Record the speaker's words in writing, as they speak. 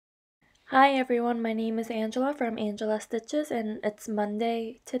Hi everyone, my name is Angela from Angela Stitches, and it's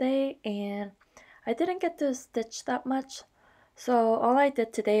Monday today, and I didn't get to stitch that much. So all I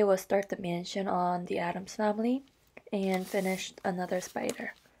did today was start the mansion on the Addams Family and finished another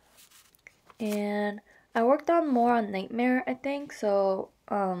spider. And I worked on more on Nightmare, I think, so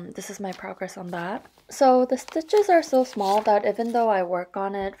this is my progress on that. So the stitches are so small that even though I work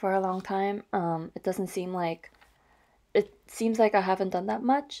on it for a long time, it seems like I haven't done that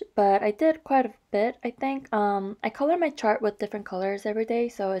much, but I did quite a bit, I think. I color my chart with different colors every day,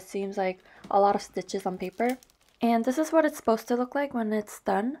 so it seems like a lot of stitches on paper. And this is what it's supposed to look like when it's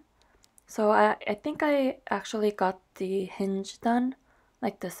done. So I think I actually got the hinge done,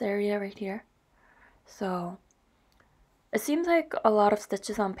 like this area right here. So it seems like a lot of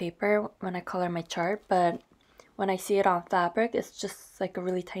stitches on paper when I color my chart, but when I see it on fabric, it's just like a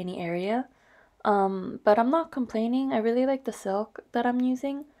really tiny area. But I'm not complaining. I really like the silk that I'm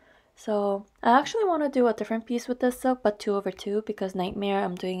using. So I actually want to do a different piece with this silk, but 2 over 2, because Nightmare,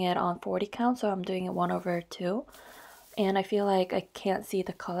 I'm doing it on 40 count, so I'm doing it 1 over 2. And I feel like I can't see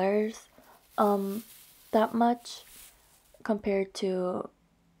the colors um, that much compared to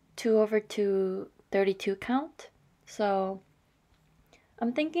 2 over 2 32 count. So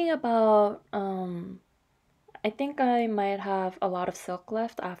I'm thinking about, I think I might have a lot of silk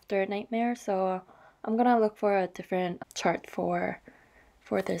left after Nightmare, so I'm gonna look for a different chart for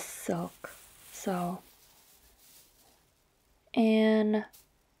this silk. So, and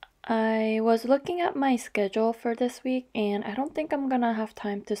I was looking at my schedule for this week, and I don't think I'm gonna have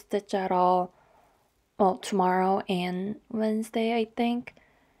time to stitch at all. Well, tomorrow and Wednesday, I think.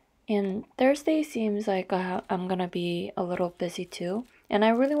 And Thursday seems like I'm gonna be a little busy too. And I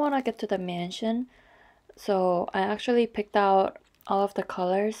really want to get to the mansion, so I actually picked out all of the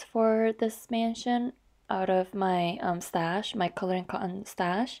colors for this mansion out of my stash, my coloring cotton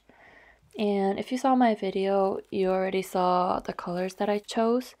stash. And if you saw my video, you already saw the colors that I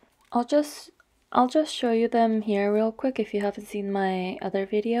chose. I'll just I'll just show you them here real quick if you haven't seen my other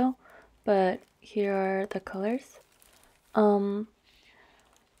video, but here are the colors. Um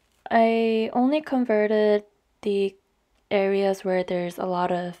I only converted the areas where there's a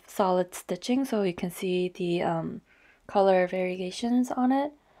lot of solid stitching so you can see the color variations on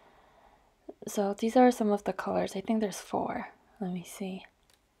it. So these are some of the colors. I think there's 4. Let me see.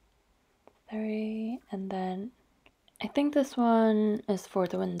 3, and then I think this one is for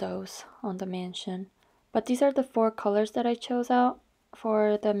the windows on the mansion. But these are the 4 colors that I chose out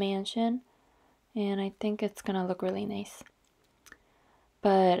for the mansion, and I think it's gonna look really nice.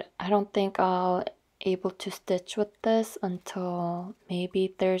 But I don't think I'll able to stitch with this until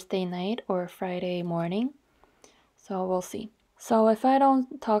maybe Thursday night or Friday morning. So we'll see. So if I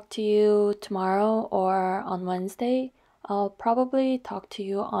don't talk to you tomorrow or on Wednesday, I'll probably talk to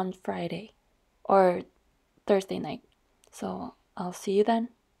you on Friday or Thursday night. So I'll see you then.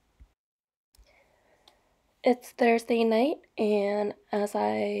 It's Thursday night, and as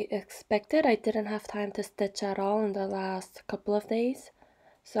I expected, I didn't have time to stitch at all in the last couple of days.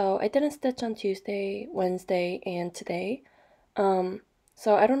 So I didn't stitch on Tuesday, Wednesday, and today. Um,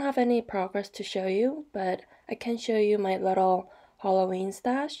 so I don't have any progress to show you, but I can show you my little Halloween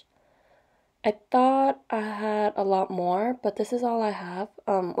stash. I thought I had a lot more, but this is all I have.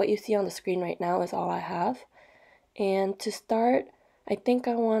 What you see on the screen right now is all I have. And to start, I think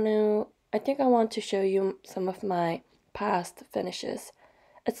I want to show you some of my past finishes.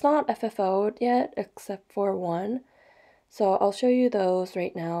 It's not FFO'd yet, except for one. So I'll show you those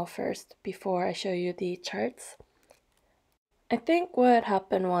right now first before I show you the charts. I think what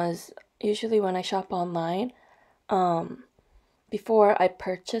happened was usually when I shop online, um, before I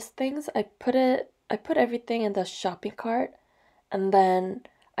purchase things, I put everything in the shopping cart, and then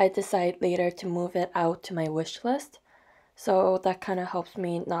I decide later to move it out to my wish list. So that kind of helps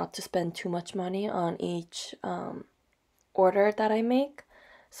me not to spend too much money on each order that I make.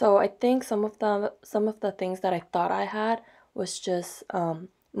 So I think some of the things that I thought I had was just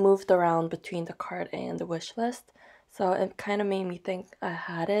moved around between the cart and the wish list. So it kind of made me think I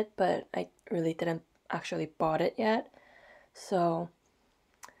had it, but I really didn't actually bought it yet. So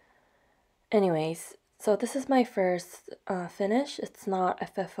anyways, so this is my first finish. It's not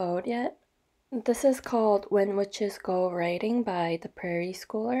FFO'd yet. This is called When Witches Go Riding by the Prairie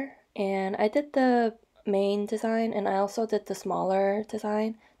Schooler. And I did the main design and I also did the smaller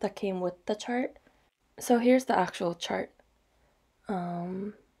design that came with the chart. So here's the actual chart.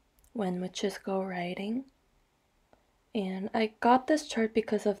 Um, when Witches Go Riding. And I got this chart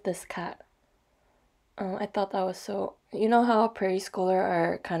because of this cat. I thought that was so. You know how Prairie Schooler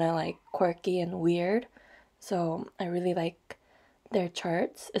are kind of like quirky and weird? So I really like their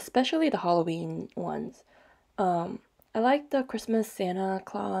charts, especially the Halloween ones. I like the Christmas Santa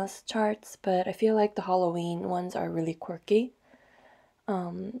Claus charts, but I feel like the Halloween ones are really quirky.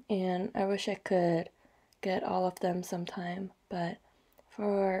 And I wish I could get all of them sometime, but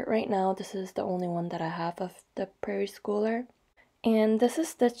for right now, this is the only one that I have of the Prairie Schooler. And this is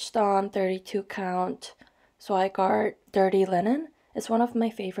stitched on 32 count, so I got dirty linen. It's one of my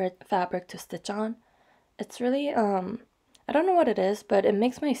favorite fabric to stitch on. It's really, I don't know what it is, but it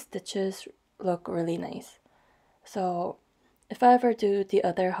makes my stitches look really nice. So if I ever do the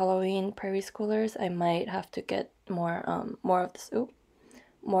other Halloween Prairie Schoolers, I might have to get more of this,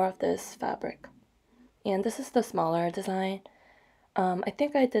 more of this fabric. And this is the smaller design. I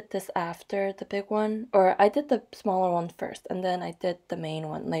think I did this after the big one, or I did the smaller one first, and then I did the main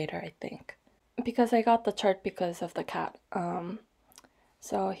one later, I think. Because I got the chart because of the cat.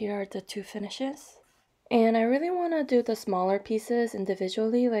 So here are the two finishes. And I really want to do the smaller pieces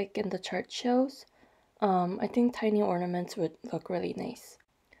individually, like in the chart shows. I think tiny ornaments would look really nice.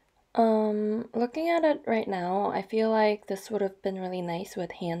 Looking at it right now, I feel like this would have been really nice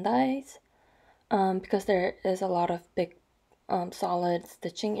with hand dyes. Because there is a lot of big solid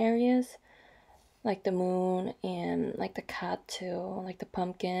stitching areas, like the moon and like the cat too, like the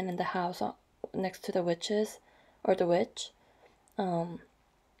pumpkin and the house next to the witches or the witch. So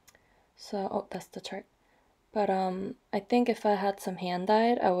oh, that's the chart. But I think if I had some hand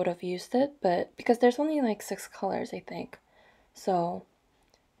dyed, I would have used it, but because there's only like 6 colors, I think. So,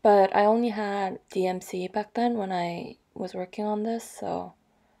 but I only had DMC back then when I was working on this, so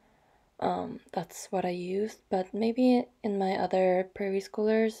that's what I used. But maybe in my other Prairie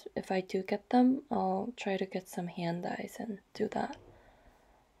Schoolers, if I do get them, I'll try to get some hand dyes and do that.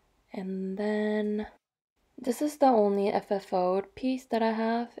 And then this is the only FFO'd piece that I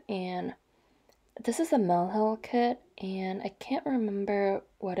have, and this is a Melhill kit, and I can't remember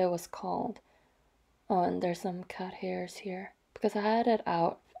what it was called. Oh, and there's some cat hairs here because I had it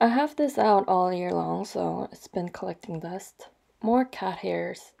out. I have this out all year long, so it's been collecting dust. More cat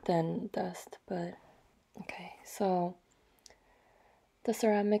hairs than dust, but okay. So the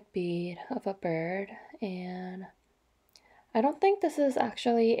ceramic bead of a bird, and I don't think this is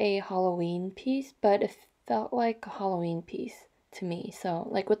actually a Halloween piece, but it felt like a Halloween piece to me. So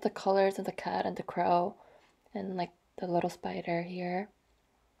like with the colors of the cat and the crow and like the little spider here.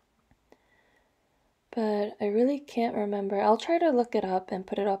 But I really can't remember. I'll try to look it up and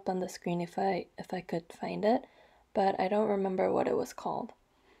put it up on the screen if I could find it, but I don't remember what it was called.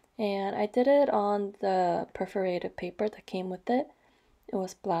 And I did it on the perforated paper that came with it. It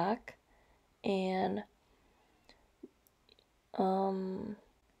was black, and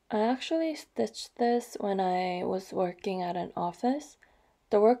I actually stitched this when I was working at an office.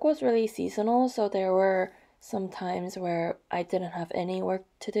 The work was really seasonal, so there were some times where I didn't have any work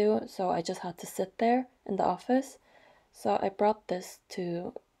to do, so I just had to sit there in the office. So I brought this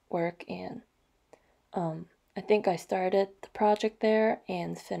to work, and I think I started the project there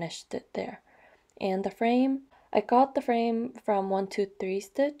and finished it there. And the frame, I got the frame from 123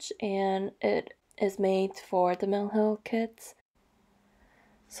 Stitch, and it is made for the Mill Hill kits.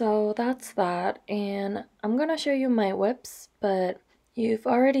 So that's that, and I'm gonna show you my whips, but you've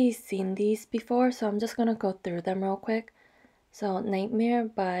already seen these before, so I'm just gonna go through them real quick. So Nightmare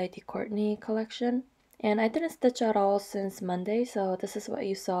by the Courtney collection, and I didn't stitch at all since Monday, so this is what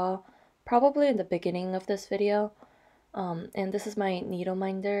you saw probably in the beginning of this video. And this is my needle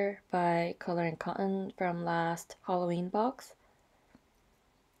minder by Color and Cotton from last Halloween box.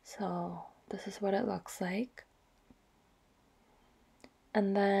 So this is what it looks like.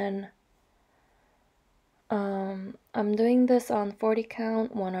 And then I'm doing this on 40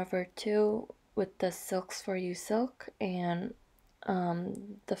 count 1/2 with the Silks for You silk, and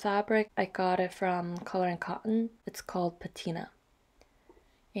the fabric I got it from Color and Cotton. It's called Patina.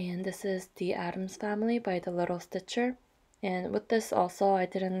 And this is the Addams Family by the Little Stitcher. And with this also I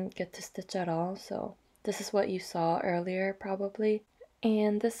didn't get to stitch at all, so this is what you saw earlier probably.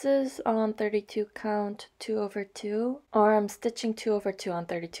 And this is on 32 count 2/2, or I'm stitching 2/2 on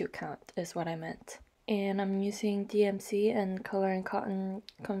 32 count is what I meant. And I'm using DMC and Color and Cotton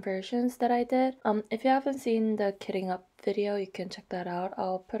conversions that I did. If you haven't seen the kitting up video, you can check that out.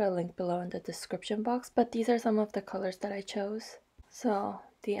 I'll put a link below in the description box, but these are some of the colors that I chose. So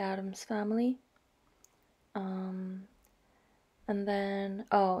the Addams Family, and then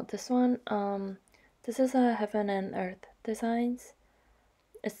oh, this one, this is a Heaven and Earth Designs.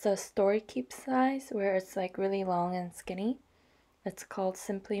 It's a Story Keep size where it's like really long and skinny. It's called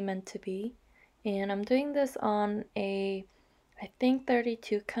Simply Meant to Be, and I'm doing this on a, I think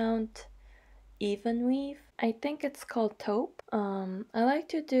 32 count even weave. I think it's called taupe. I like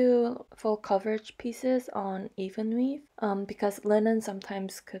to do full coverage pieces on even weave because linen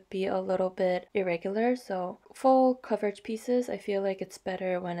sometimes could be a little bit irregular. So full coverage pieces, I feel like it's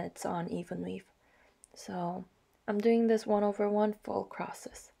better when it's on even weave. So I'm doing this 1/1 full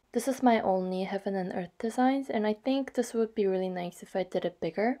crosses. This is my only heaven and earth designs, and I think this would be really nice if I did it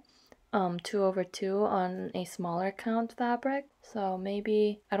bigger. 2/2 on a smaller count fabric. So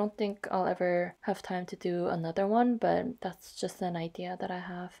maybe, I don't think I'll ever have time to do another one, but that's just an idea that I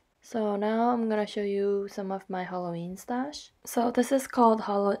have. So now I'm gonna show you some of my Halloween stash. So this is called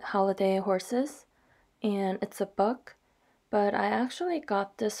Holiday Horses, and it's a book, but I actually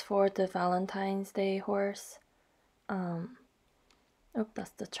got this for the Valentine's Day horse. Oh,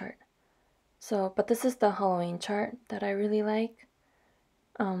 that's the chart. So, but this is the Halloween chart that I really like.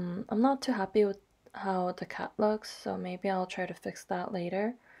 I'm not too happy with how the cat looks, so maybe I'll try to fix that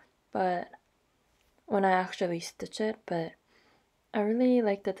later, but when I actually stitch it, but I really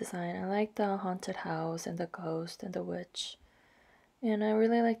like the design. I like the haunted house and the ghost and the witch, and I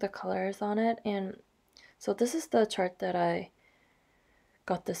really like the colors on it. And so this is the chart that I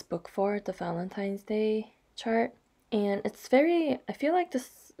got this book for, the Valentine's Day chart, and it's very, I feel like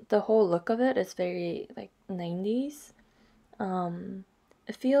the whole look of it is very like 90s.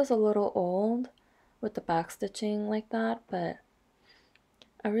 It feels a little old with the back stitching like that, but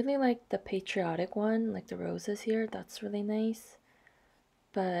I really like the patriotic one, like the roses here. That's really nice.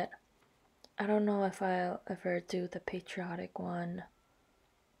 But I don't know if I'll ever do the patriotic one,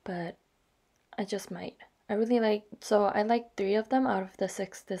 but I just might. I really like, so I like 3 of them out of the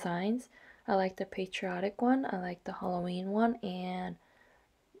 6 designs. I like the patriotic one, I like the Halloween one, and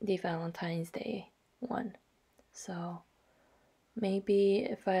the Valentine's Day one. So maybe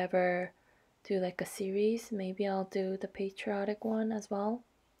if I ever do like a series, maybe I'll do the patriotic one as well.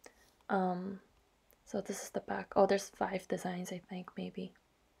 So this is the back. Oh, there's 5 designs, I think, maybe.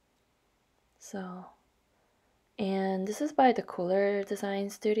 So, and this is by the Cooler Design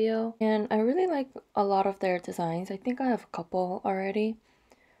Studio, and I really like a lot of their designs. I think I have a couple already,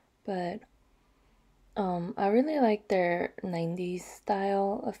 but I really like their 90s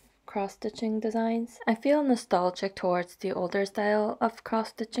style of cross-stitching designs. I feel nostalgic towards the older style of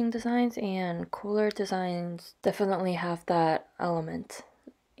cross-stitching designs, and Cooler designs definitely have that element.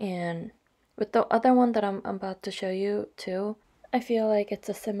 And with the other one that I'm about to show you too, I feel like it's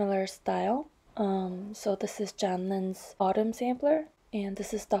a similar style. So this is Janlin's Autumn Sampler, and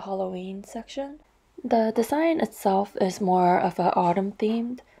this is the Halloween section. The design itself is more of an autumn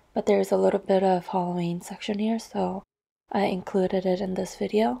themed, but there's a little bit of Halloween section here, so I included it in this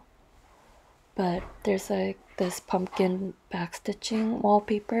video. But there's like this pumpkin backstitching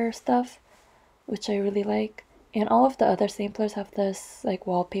wallpaper stuff, which I really like. And all of the other samplers have this like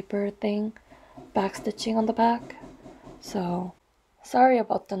wallpaper thing backstitching on the back. So sorry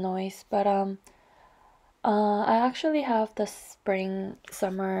about the noise, but I actually have the spring,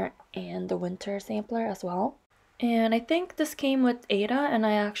 summer, and the winter sampler as well. And I think this came with Ada, and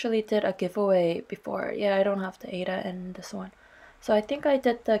I actually did a giveaway before. Yeah, I don't have the Ada in this one. So I think I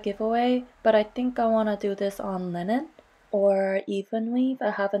did the giveaway, but I think I want to do this on linen or even weave. I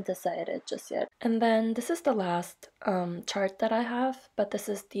haven't decided just yet. And then this is the last chart that I have, but this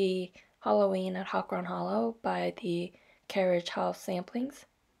is the Halloween at Hakron Hollow by the Carriage House Samplings.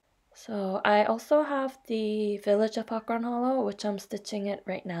 So I also have the Village of Hakron Hollow, which I'm stitching it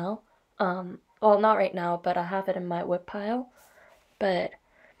right now. Well, not right now, but I have it in my whip pile. But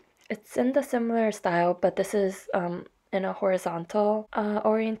it's in the similar style, but this is in a horizontal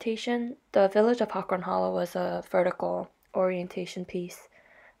orientation. The Village of Hakron Hollow was a vertical orientation piece,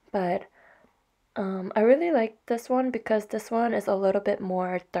 but I really like this one because this one is a little bit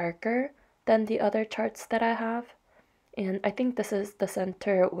more darker than the other charts that I have. And I think this is the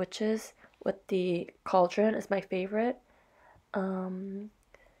center witches with the cauldron is my favorite.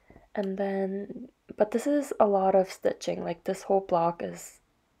 And then, but this is a lot of stitching. Like this whole block is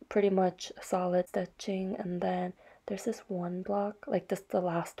pretty much solid stitching. And then there's this one block, like this the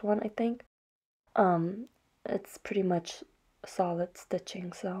last one, I think. It's pretty much solid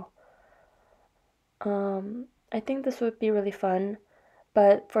stitching. So, I think this would be really fun.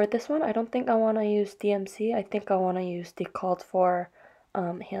 But for this one, I don't think I want to use DMC. I think I want to use the called for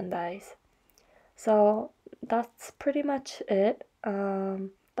hand dyes. So that's pretty much it.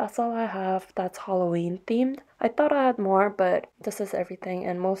 That's all I have that's Halloween themed. I thought I had more, but this is everything,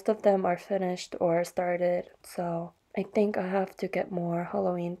 and most of them are finished or started. So I think I have to get more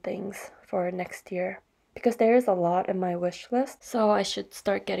Halloween things for next year because there is a lot in my wish list, so I should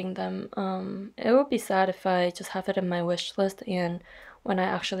start getting them. It would be sad if I just have it in my wish list and when I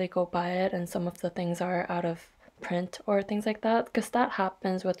actually go buy it and some of the things are out of print or things like that, because that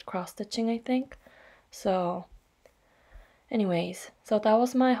happens with cross-stitching, I think. So anyways, so that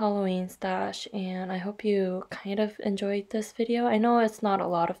was my Halloween stash, and I hope you kind of enjoyed this video. I know it's not a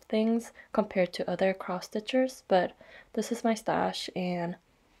lot of things compared to other cross-stitchers, but this is my stash. And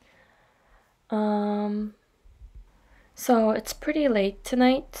so it's pretty late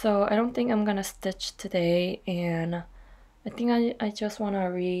tonight, so I don't think I'm gonna stitch today, and I think I just want to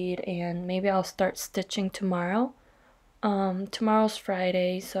read, and maybe I'll start stitching tomorrow. Tomorrow's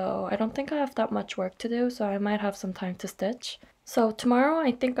Friday, so I don't think I have that much work to do, so I might have some time to stitch. So tomorrow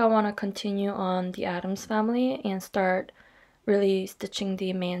I think I want to continue on the Addams Family and start really stitching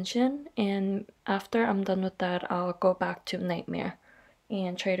the mansion, and after I'm done with that, I'll go back to Nightmare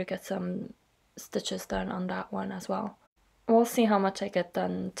and try to get some stitches done on that one as well. We'll see how much I get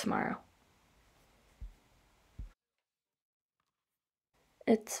done tomorrow.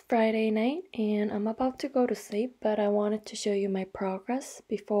 It's Friday night and I'm about to go to sleep, but I wanted to show you my progress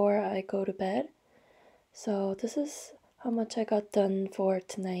before I go to bed. So this is how much I got done for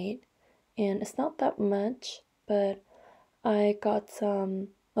tonight, and it's not that much, but I got some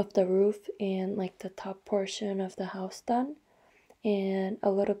of the roof and like the top portion of the house done, and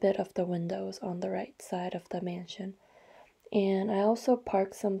a little bit of the windows on the right side of the mansion. And I also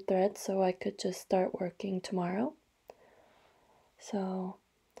parked some threads so I could just start working tomorrow. So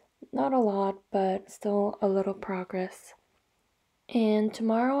not a lot, but still a little progress. And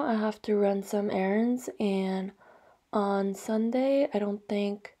tomorrow I have to run some errands, and on Sunday I don't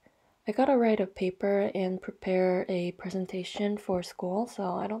think I gotta write a paper and prepare a presentation for school, so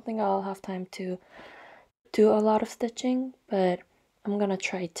I don't think I'll have time to do a lot of stitching, but I'm gonna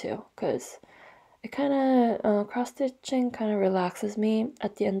try to, because it kind of cross-stitching kind of relaxes me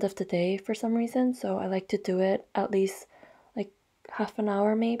at the end of the day for some reason, so I like to do it at least like half an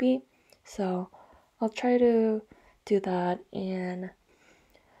hour maybe. So I'll try to do that, and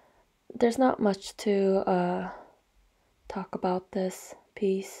there's not much to talk about this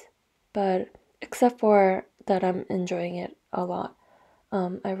piece, but except for that I'm enjoying it a lot.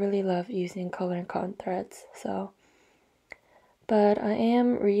 I really love using color and cotton threads, so. But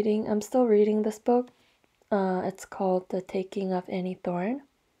I'm still reading this book. It's called The Taking of Annie Thorne.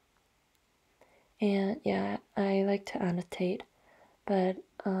 And yeah, I like to annotate, but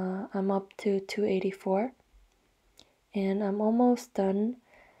I'm up to 284 and I'm almost done.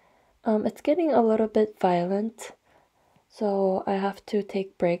 It's getting a little bit violent, so I have to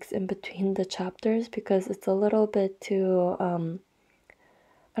take breaks in between the chapters because it's a little bit too,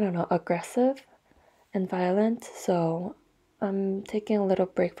 I don't know, aggressive and violent. So I'm taking a little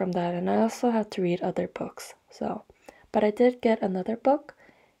break from that, and I also have to read other books. So, but I did get another book,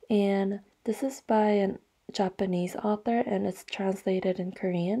 and this is by a Japanese author, and it's translated in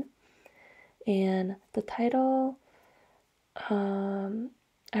Korean. And the title,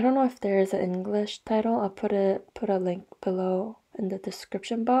 I don't know if there is an English title. I'll put a link below in the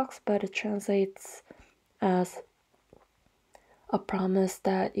description box, but it translates as a promise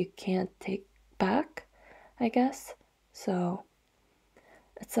that you can't take back, I guess. So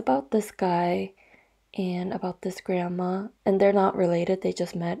it's about this guy and about this grandma, and they're not related, they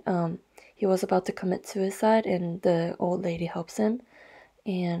just met. He was about to commit suicide and the old lady helps him,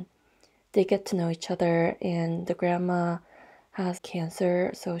 and they get to know each other, and the grandma has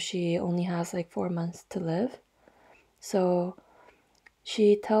cancer, so she only has like 4 months to live. So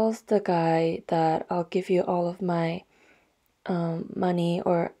she tells the guy that I'll give you all of my money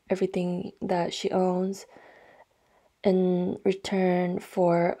or everything that she owns in return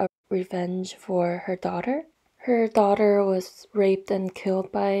for a revenge for her daughter. Her daughter was raped and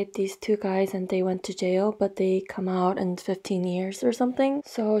killed by these two guys, and they went to jail, but they come out in 15 years or something.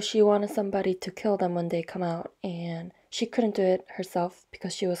 So she wanted somebody to kill them when they come out, and she couldn't do it herself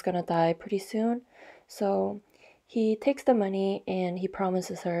because she was gonna die pretty soon. So he takes the money and he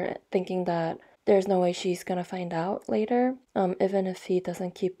promises her, thinking that there's no way she's gonna find out later, even if he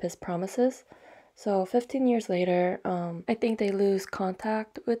doesn't keep his promises. So 15 years later, I think they lose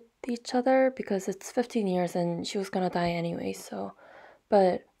contact with each other because it's 15 years and she was gonna die anyway. So,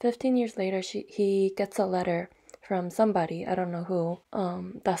 but 15 years later, he gets a letter from somebody. I don't know who.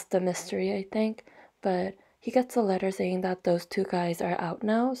 That's the mystery, I think. But he gets a letter saying that those two guys are out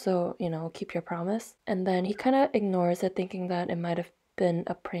now, so keep your promise. And then he kind of ignores it, thinking that it might have been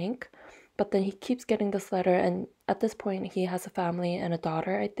a prank. But then he keeps getting this letter, and at this point, he has a family and a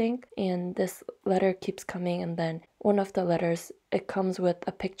daughter, I think. And this letter keeps coming, and then one of the letters, it comes with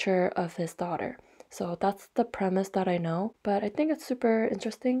a picture of his daughter. So that's the premise that I know, but I think it's super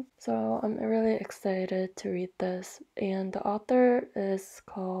interesting. So I'm really excited to read this. And the author is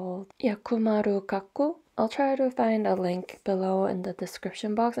called Yakumaru Kaku. I'll try to find a link below in the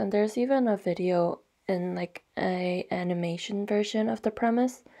description box, and there's even a video in like a animation version of the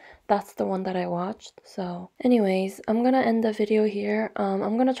premise. That's the one that I watched. So anyways, I'm gonna end the video here.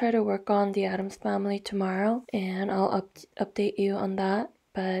 I'm gonna try to work on the Addams Family tomorrow, and I'll update you on that.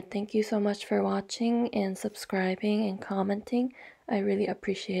 But thank you so much for watching and subscribing and commenting. I really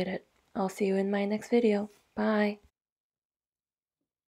appreciate it. I'll see you in my next video. Bye!